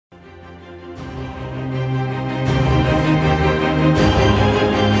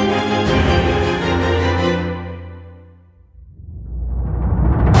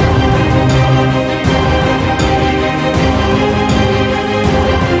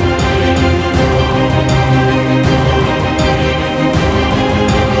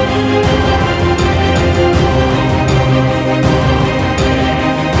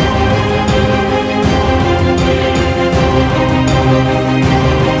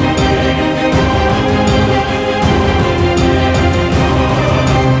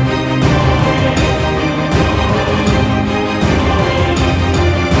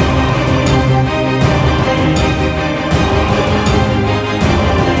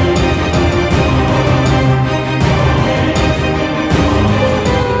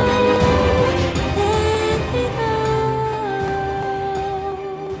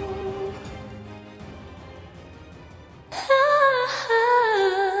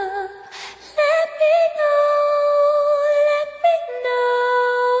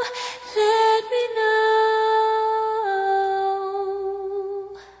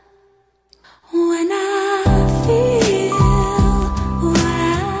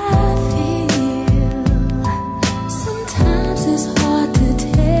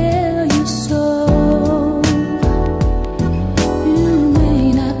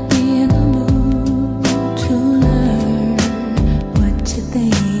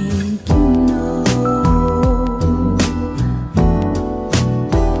think you know.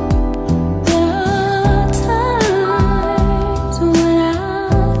 There are times when I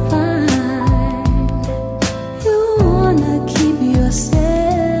find you wanna keep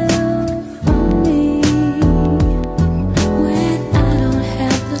yourself from me. When I don't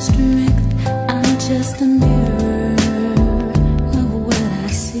have the strength, I'm just a mirror of what I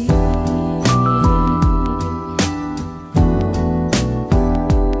see.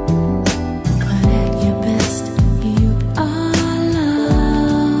 But at your best, you are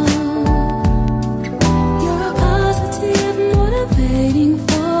love. You're a positive, motivating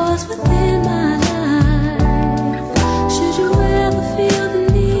force within my life. Should you ever feel the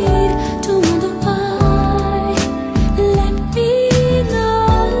need to wonder why, let me know.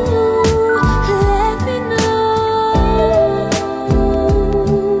 Let me know.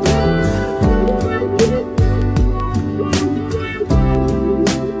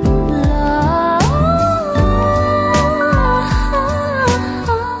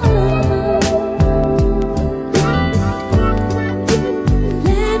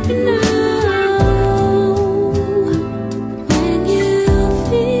 Let me know when you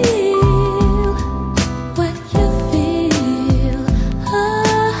feel what you feel.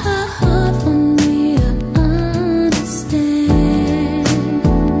 Hard for me to understand.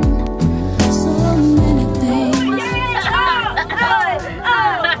 So many things.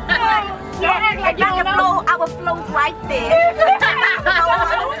 Yeah, if I can flow, I would float like this. I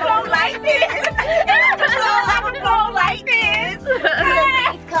would flow like this. If I could flow, I would flow like this.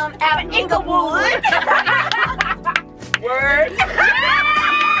 Things come out of Inglewood. Word.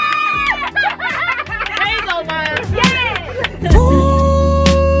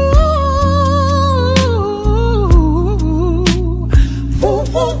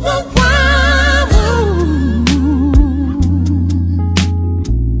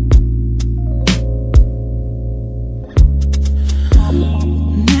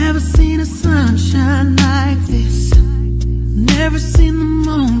 Never seen a sunshine like this. Never seen the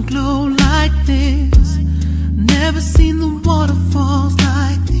moon glow like this. Never seen the waterfalls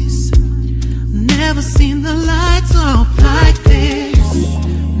like this. Never seen the lights off like this.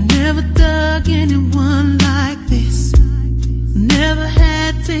 Never dug anyone like this. Never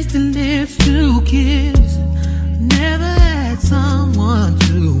had tasty lips to kiss. Never had someone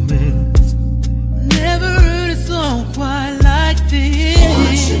to miss. Never heard a song quite like this.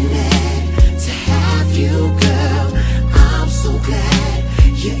 Fortunate to have you, girl. I'm so glad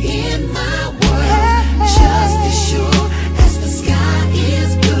you're in my world. Just as sure as the sky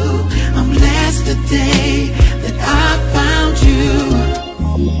is blue, I'm blessed today that I found you.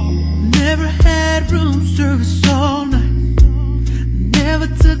 Never had room service all night. Never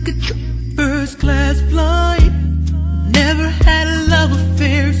took a first class flight. Never had a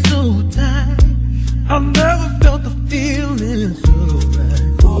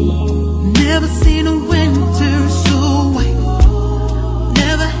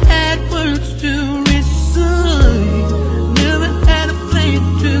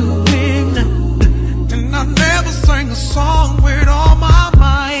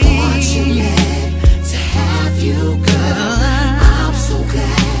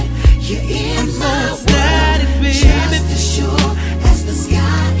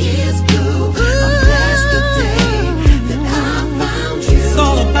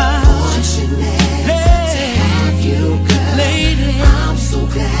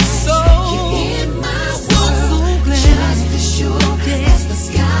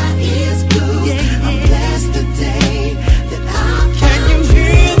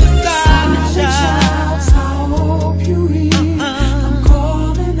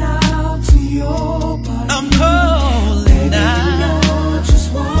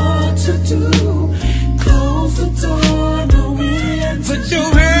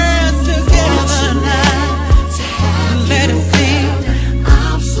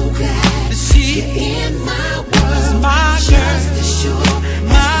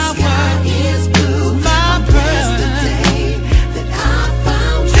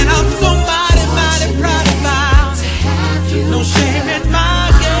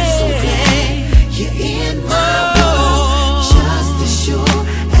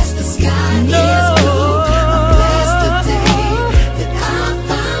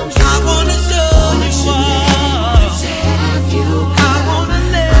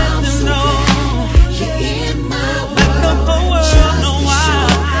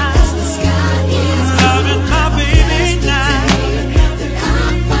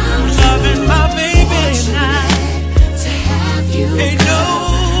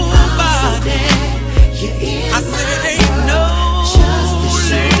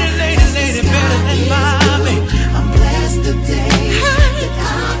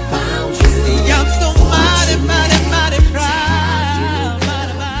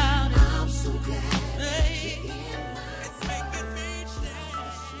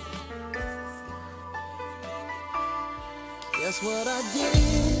Guess what I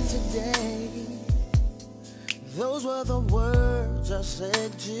did today? Those were the words I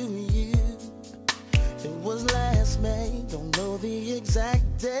said to you. It was last May, don't know the exact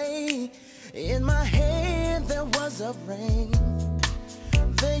day. In my hand there was a ring.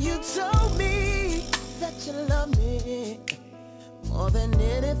 Then you told me that you love me more than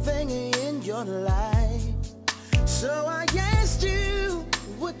anything in your life. So I asked you,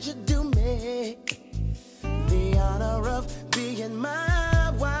 would you do me the honor of being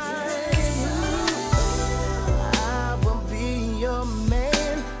my wife? I will be your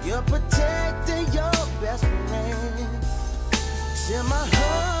man, your protector, your best friend, till my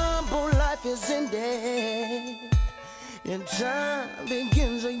humble life is ended and time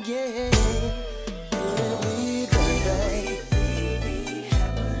begins again. Could we, baby?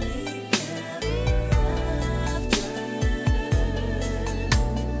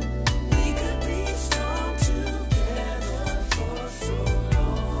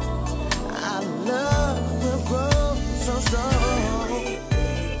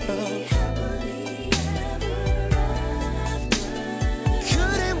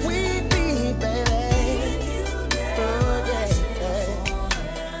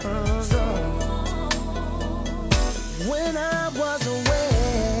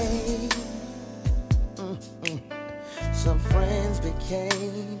 Some friends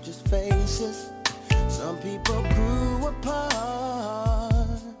became just faces. Some people grew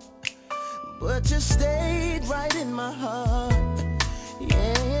apart, but you stayed right in my heart.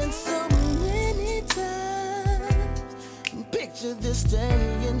 Yeah, and so many times picture this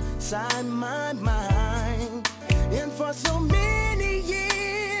day inside my mind. And for so many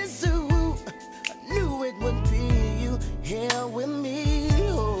years, ooh, I knew it would be you here with me.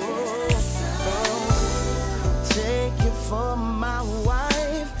 Oh, take you for